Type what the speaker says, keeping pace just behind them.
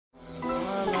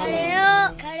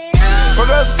fuck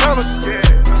up some commas.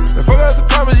 And fuck up some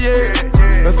commas,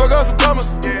 yeah. And fuck up some commas.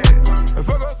 And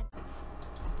fuck up some.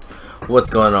 What's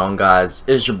going on, guys?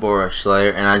 It's your boy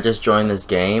Slayer, and I just joined this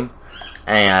game.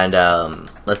 And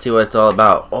let's see what it's all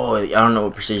about. Oh, I don't know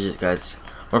what procedures, guys.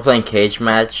 We're playing cage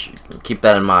match. Keep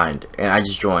that in mind. And I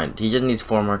just joined. He just needs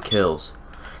 4 more kills.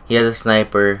 He has a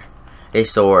sniper, a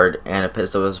sword, and a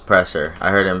pistol with a suppressor. I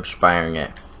heard him firing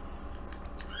it.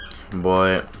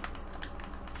 Boy.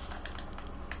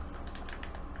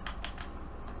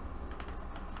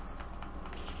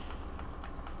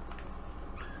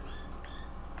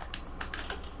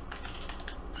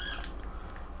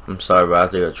 I'm sorry, but I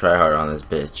have to go try hard on this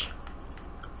bitch.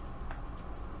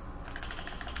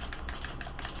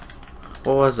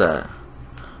 What was that?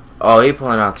 Oh, he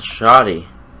pulling out the shotty.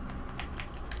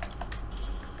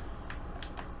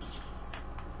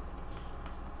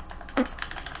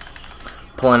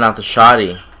 Pulling out the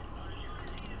shotty.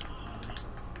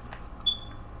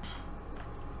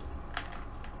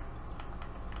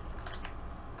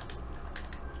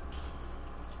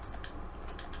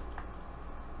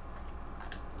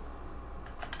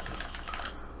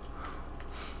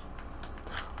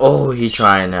 Oh, he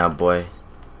trying now, boy.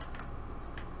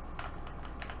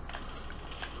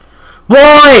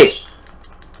 Boy!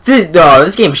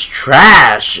 This game's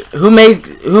trash. Who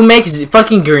makes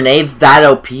fucking grenades that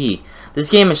OP? This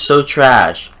game is so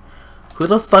trash. Who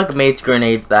the fuck makes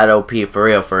grenades that OP? For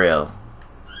real, for real.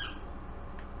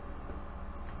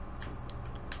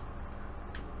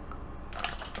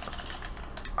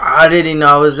 How did he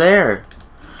know I was there?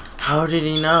 How did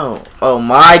he know? Oh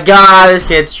my god, this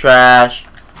kid's trash.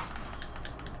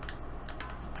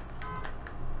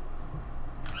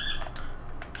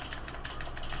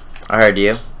 I heard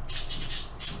you.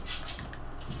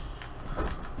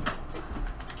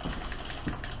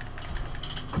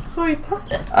 Who are you talking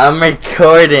to? I'm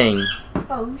recording.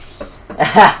 Oh,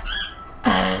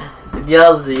 Did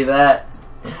y'all see that?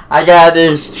 I got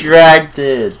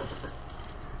distracted.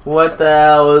 What the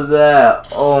hell was that?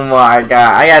 Oh my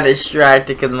god. I got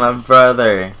distracted because of my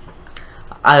brother.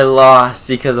 I lost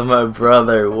because of my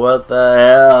brother. What the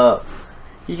hell?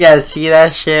 You guys see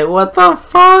that shit? What the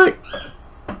fuck?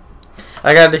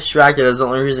 I got distracted. That's the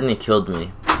only reason he killed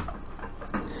me.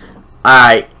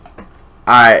 Alright.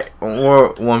 Alright.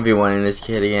 We're 1v1ing this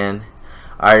kid again.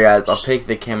 Alright, guys. I'll pick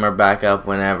the camera back up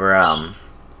whenever,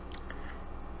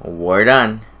 we're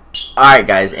done. Alright,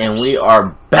 guys. And we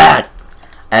are back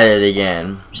at it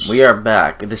again. We are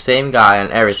back. The same guy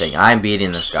and everything. I'm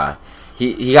beating this guy.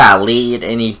 He got a lead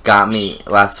and he got me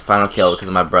last final kill because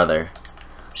of my brother.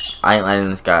 I ain't letting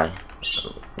this guy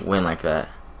win like that.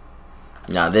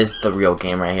 No, this is the real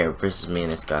game right here versus me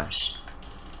and this guy.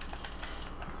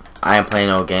 I ain't playing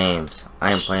no games.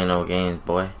 I ain't playing no games,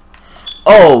 boy.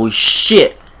 Oh,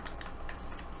 shit.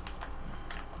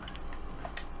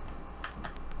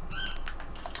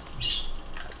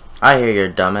 I hear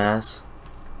your dumbass.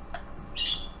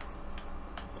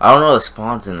 I don't know the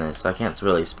spawns in this. I can't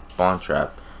really spawn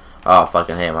trap. Oh, I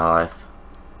fucking hate my life.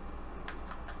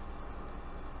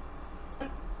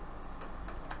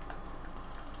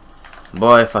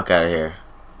 Boy, fuck out of here.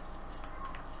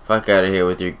 Fuck out of here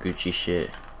with your Gucci shit.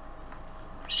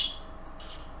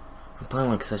 I'm playing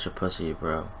like such a pussy,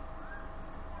 bro.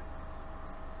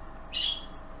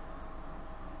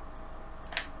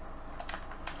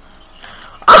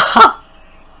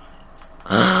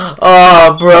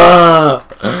 Oh, bro.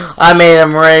 I made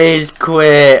him rage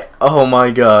quit. Oh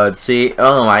my god. See?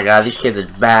 Oh my god. These kids are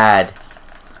bad.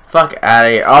 Fuck out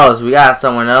of here. Oh, so we got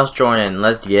someone else joining.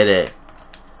 Let's get it.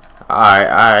 Alright,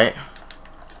 alright.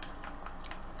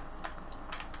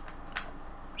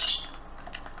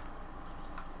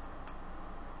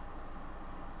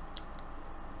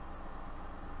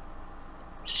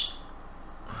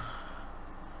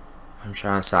 I'm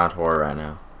trying to sound horror right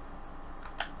now.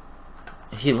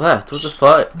 He left. What the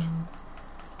fuck?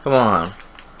 Come on.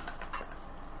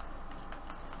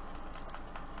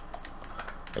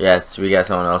 Yes, we got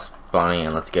someone else spawning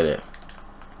in. Let's get it.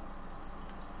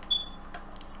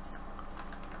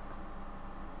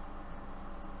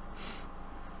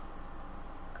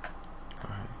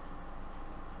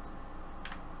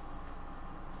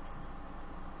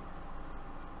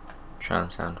 Trying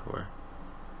to sound horror.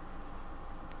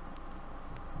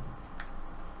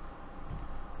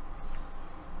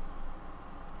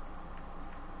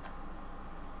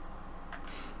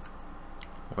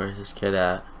 Where's this kid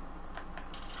at?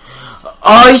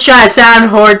 Oh, he's trying to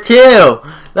sound whore too!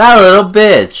 That little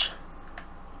bitch.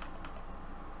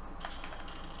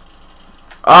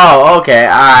 Oh, okay.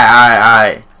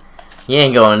 Alright. You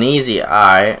ain't going easy.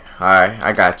 Alright.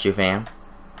 I got you, fam.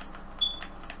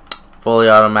 Fully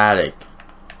automatic.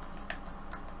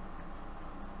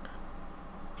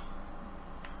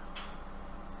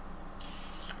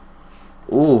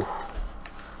 Ooh.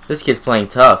 This kid's playing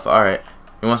tough. Alright.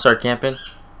 You want to start camping?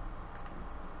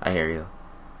 I hear you.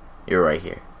 You're right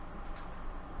here.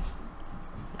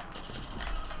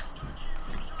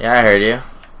 Yeah, I heard you.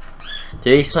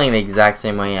 Dude, he's playing the exact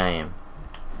same way I am.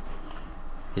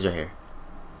 He's right here.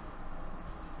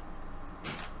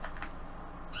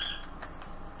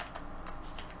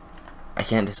 I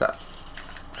can't decide.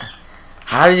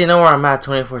 How does he know where I'm at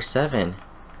 24/7?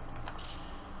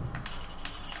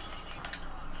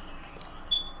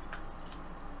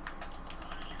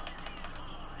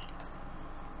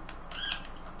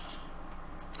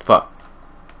 Fuck.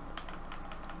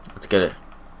 Let's get it.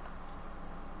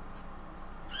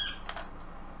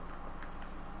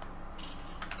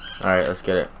 Alright, let's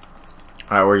get it.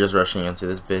 Alright, we're just rushing into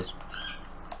this bitch.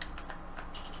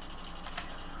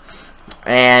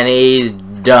 And he's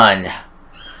done.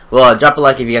 Well, drop a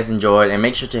like if you guys enjoyed, and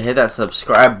make sure to hit that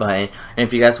subscribe button. And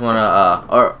if you guys wanna,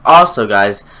 or also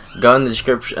guys, go in the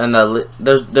description, and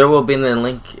there will be the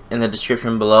link in the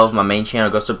description below of my main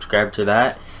channel. Go subscribe to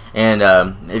that. And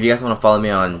if you guys wanna follow me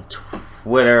on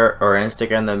Twitter or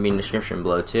Instagram, that'll be in the description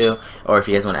below too. Or if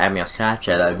you guys wanna add me on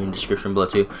Snapchat, that'll be in the description below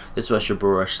too. This was your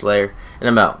Bro Rush Slayer, and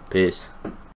I'm out. Peace.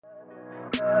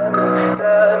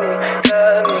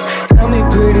 Tell me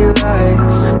pretty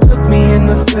lies, look me in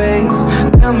the face.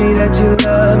 Tell me that you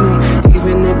love me.